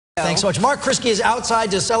Thanks so much. Mark Krisky is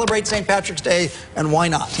outside to celebrate St. Patrick's Day, and why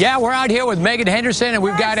not? Yeah, we're out here with Megan Henderson, and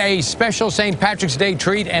we've got a special St. Patrick's Day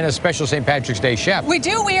treat and a special St. Patrick's Day chef. We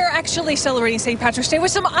do. We are actually celebrating St. Patrick's Day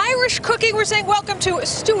with some Irish cooking. We're saying welcome to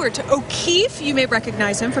Stuart O'Keefe. You may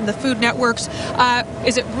recognize him from the Food Network's,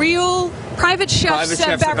 is it Real Private Chefs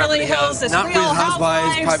at Beverly Hills? It's Not Real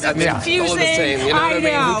Housewives. I mean, confusing. all the same. You know what I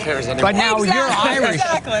mean? Who cares anymore? But now you're Irish.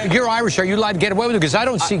 Exactly. You're Irish. Are you allowed to get away with it? Because I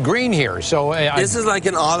don't see green here. So this is like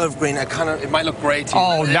an olive green. It might look gray to you.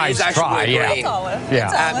 Oh, nice try. Green. It's olive. Yeah.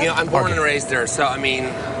 It's olive. I'm born and raised there, so I mean,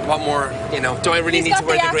 what more? Do I really need to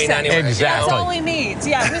wear the green anyway? Exactly. That's all he needs.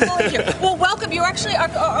 Yeah, we believe you. Well, welcome. You actually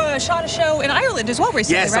shot a show in Ireland as well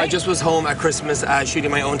recently, yes, right? I just was home at Christmas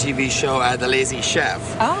shooting my own TV show, The Lazy Chef.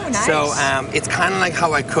 Oh, nice. So it's kind of like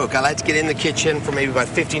how I cook. I like to get in the kitchen for maybe about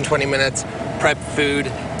 15-20 minutes, prep food,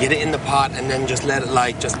 get it in the pot, and then just let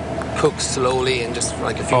it just cook slowly and just for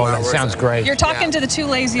like a few hours. Oh, that sounds great. You're talking to the two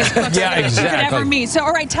laziest cooks Yeah, you could exactly. ever meet. So,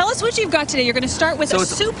 all right, tell us what you've got today. You're going to start with a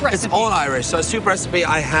soup recipe. It's all Irish. So a soup recipe,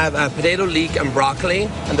 I have potato leek and broccoli,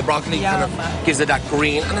 and the broccoli kind of gives it that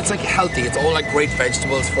green, and it's like healthy. It's all like great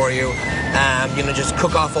vegetables for you. Just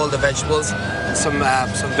cook off all the vegetables. Some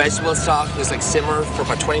vegetable stock, just like simmer for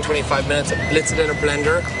about 20-25 minutes, blitz it in a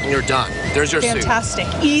blender, and you're done. There's your soup. Fantastic.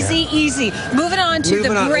 Easy. Moving on to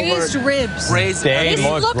the braised ribs. They this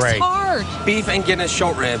look looks great. hard. Beef and Guinness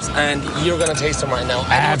short ribs, and you're going to taste them right now.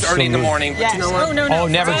 I know it's early in the morning, but Yes. you know what? No. Oh,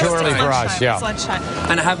 never too early for us, yeah. It's lunchtime.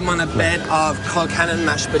 And I have them on a bed of Colcannon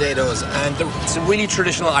mashed potatoes, and it's a really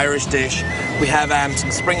traditional Irish dish. We have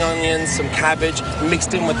some spring onions, some cabbage,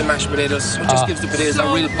 mixed in with the mashed potatoes, which just gives the potatoes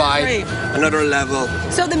a real bite, another level.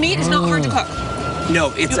 So the meat is not hard to cook?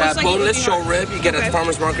 No, it's boneless short rib. You get at the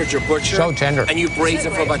farmer's market, your butcher. So tender. And you braise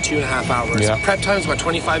it for about 2.5 hours. Yeah. Prep time is about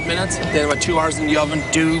 25 minutes, then about 2 hours in the oven.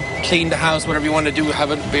 Clean the house, whatever you want to do.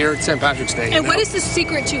 Have a beer at St. Patrick's Day. And what is the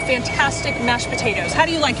secret to fantastic mashed potatoes? How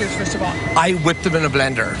do you like yours, first of all? I whip them in a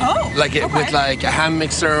blender. Oh, with like a hand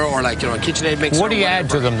mixer or like a KTLA mixer. What do you add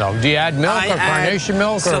to them, though? Do you add milk or carnation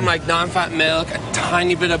milk? Some like non-fat milk, a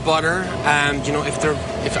tiny bit of butter.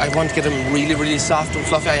 If I want to get them really, really soft and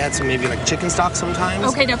fluffy, I add some maybe like chicken stock sometimes.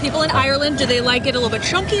 Okay, now people in Ireland, do they like it a little bit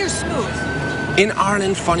chunky or smooth? In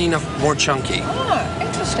Ireland, funny enough, more chunky. Ah,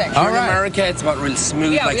 interesting. Here in America, it's about real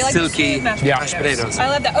smooth, like silky mashed potatoes. I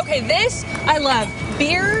love that. Okay, this I love.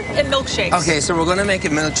 Beer and milkshakes. Okay, so we're going to make a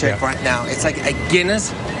milkshake right now. It's like a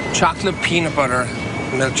Guinness chocolate peanut butter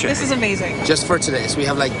milkshake. This is amazing. Just for today. So we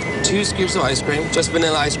have like 2 scoops of ice cream, just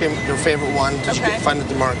vanilla ice cream, your favorite one that you can find at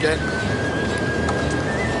the market.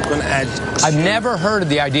 Going to add I've never heard of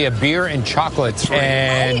the idea of beer and chocolate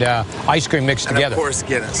and ice cream mixed together. And of course,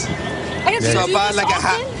 Guinness. I have to do this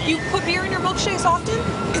often? You put beer in your milkshakes often?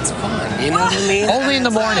 It's fun, you know what I mean? Only in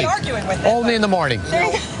the morning. I'm not arguing with it. Only in the morning.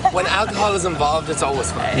 When alcohol is involved, it's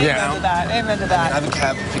always fun. Amen to that. Amen to that. I have a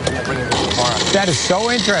cab if you can bring it tomorrow. That is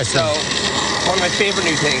so interesting. So, one of my favorite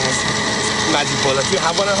new things is Magic Bullet. Do you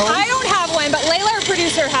have one at home? I don't have one, but Layla, our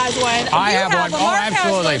producer, has one. I have one. Oh, Mark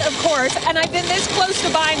absolutely. has one, of course. And I've been this close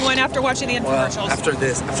to buying one after watching the infomercials. Well, after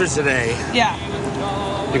today,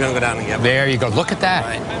 you're going to go down and get one. There you go. Look at that.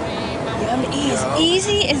 Right.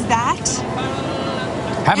 Easy as that?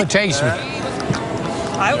 Have a taste.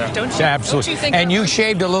 Don't you? Absolutely. Don't you think And you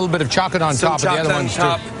shaved a little bit of chocolate on top of the other ones,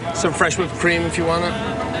 too. Some fresh whipped cream if you want it.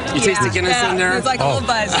 You taste the Guinness in there? It's like a little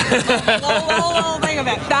buzz. little thing of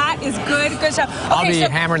it. That is good stuff. Okay, I'll be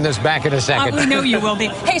hammering this back in a second. We know you will be.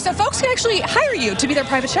 Hey, so folks can actually hire you to be their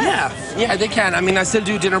private chef. Yeah, they can. I mean, I still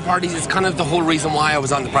do dinner parties. It's kind of the whole reason why I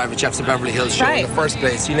was on the Private Chefs of Beverly Hills show in the first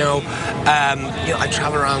place. I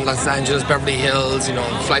travel around Los Angeles, Beverly Hills,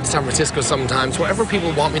 fly to San Francisco sometimes. Wherever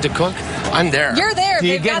people want me to cook, I'm there. You're there. Do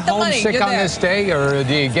you get homesick on this day, or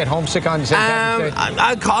do you get homesick on St. Patrick's Day?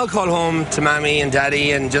 I'll call home to Mommy and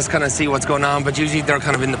Daddy and just kind of see what's going on, but usually they're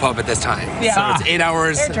kind of in the pub at this time. Yeah. So it's 8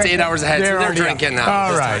 hours. It's 8 hours ahead. So they're drinking now.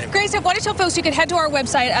 All right. Great stuff. Want to tell folks you can head to our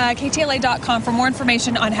website, KTLA.com, for more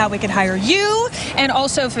information on how we can hire you and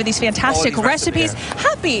also for these fantastic recipes.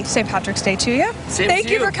 Happy St. Patrick's Day to you. Same Thank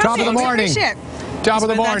to you for coming. Top of the morning. Appreciate it. Top of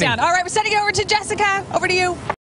the morning. All right, we're sending it over to Jessica. Over to you.